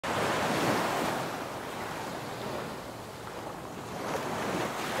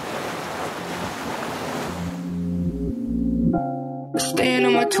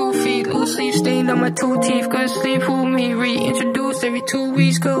my 2 feet. Loose sleep stained on my 2 teeth. Good sleep, who me? Reintroduced every 2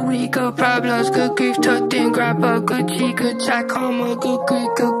 weeks. Good week, good problems, good grief. Tucked in, grab up, good G, good chat, karma, good grief,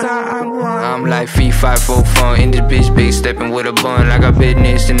 good God, I'm one. I'm like free 5-4 fun. In this bitch, big stepping with a bun. Like a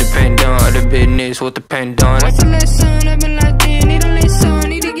business independent, other business with the pen done. What's the lesson? I've been like Dien, need a lesson.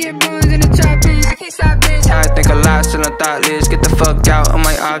 Need to get buns in the chopping. I can't stop bitch. I think a lot, still on thoughtless. Get the fuck out of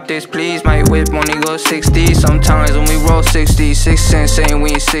my optics, please. My whip only goes 60. Sometimes when we roll 60, 6 cents saying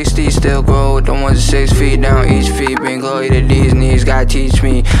we ain't 60. Still grow with the ones that 6 feet down each feet. Bring glory to these knees. God teach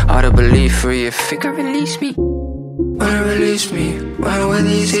me how to believe free. If it could release me, wanna release me. When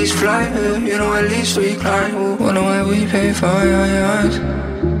these seas fly, you know at least we climb. Wonder why we pay for your eyes.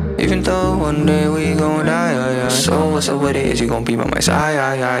 Even though one day we gon' die, So what's up with it? Is you gon' be by my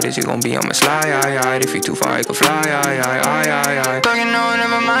side, Is you gon' be on my slide, If you too far, I could fly, Talking no,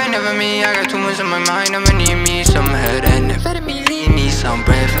 never mind, never me. I got too much on my mind, I'ma need me some head and better me, need some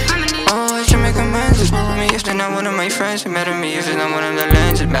breath. Oh, I should make amends, it's better me if they're not one of my friends. It better me if it's not one of the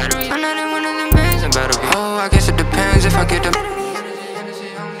lenses. Better me, I'm not in one of them bands. It better be. Oh, I guess it depends if I get the.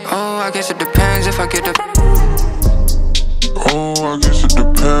 Oh, I guess it depends if I get the. Oh, I guess it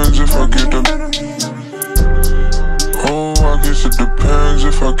depends if I get the. Oh, I guess it depends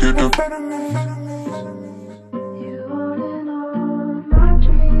if I get the.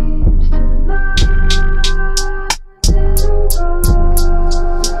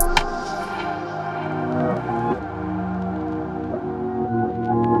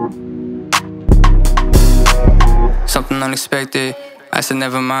 Something unexpected. I said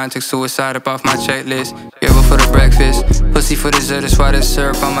never mind, took suicide up off my checklist. Grateful for the breakfast, pussy for dessert, that's why there's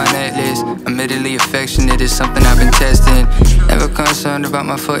syrup on my necklace. Admittedly affectionate is something I've been testing. Never concerned about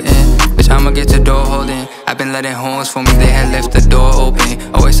my footing, bitch I'ma get the door holding. I've been letting horns for me, they had left the door open.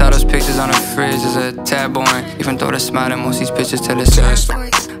 Always saw those pictures on the fridge as a tad boring. Even though they're smiling, most these pictures tell a sad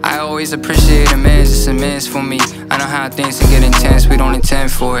story. I always appreciate amends, it's immense for me. I know how things can get intense, we don't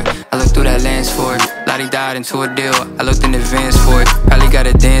intend for it. I look through that lens for it. Lottie died into a deal, I looked in advance for it. Probably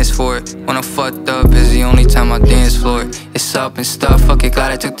gotta dance for it. When I'm fucked up is the only time I dance for it. It's up and stuff, fuck it,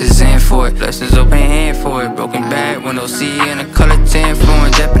 glad I took the Zen for it. Blessings open hand for it. Broken back, window C in a color 10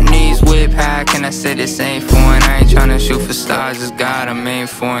 foreign. Japanese whip, how can I say this ain't foreign? I ain't tryna shoot for stars, it's God I'm aiming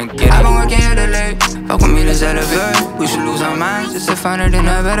for and get it. I've been working here to late, fuck with me, let's elevate. We should lose our minds just to find it in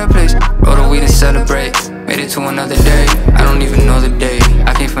a better place. Roll the weed and celebrate, made it to another day. I don't even know the day,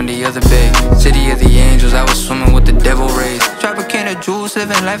 I came from the other bay. City of the angels, I was swimming with the devil rays. Drop a can of juice,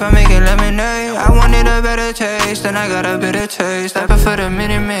 living life, I make it lemonade. I wanted a better taste, and I got a better taste. I prefer the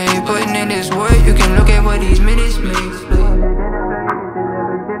Minute Maid, putting in this work, you can look at what these minutes make.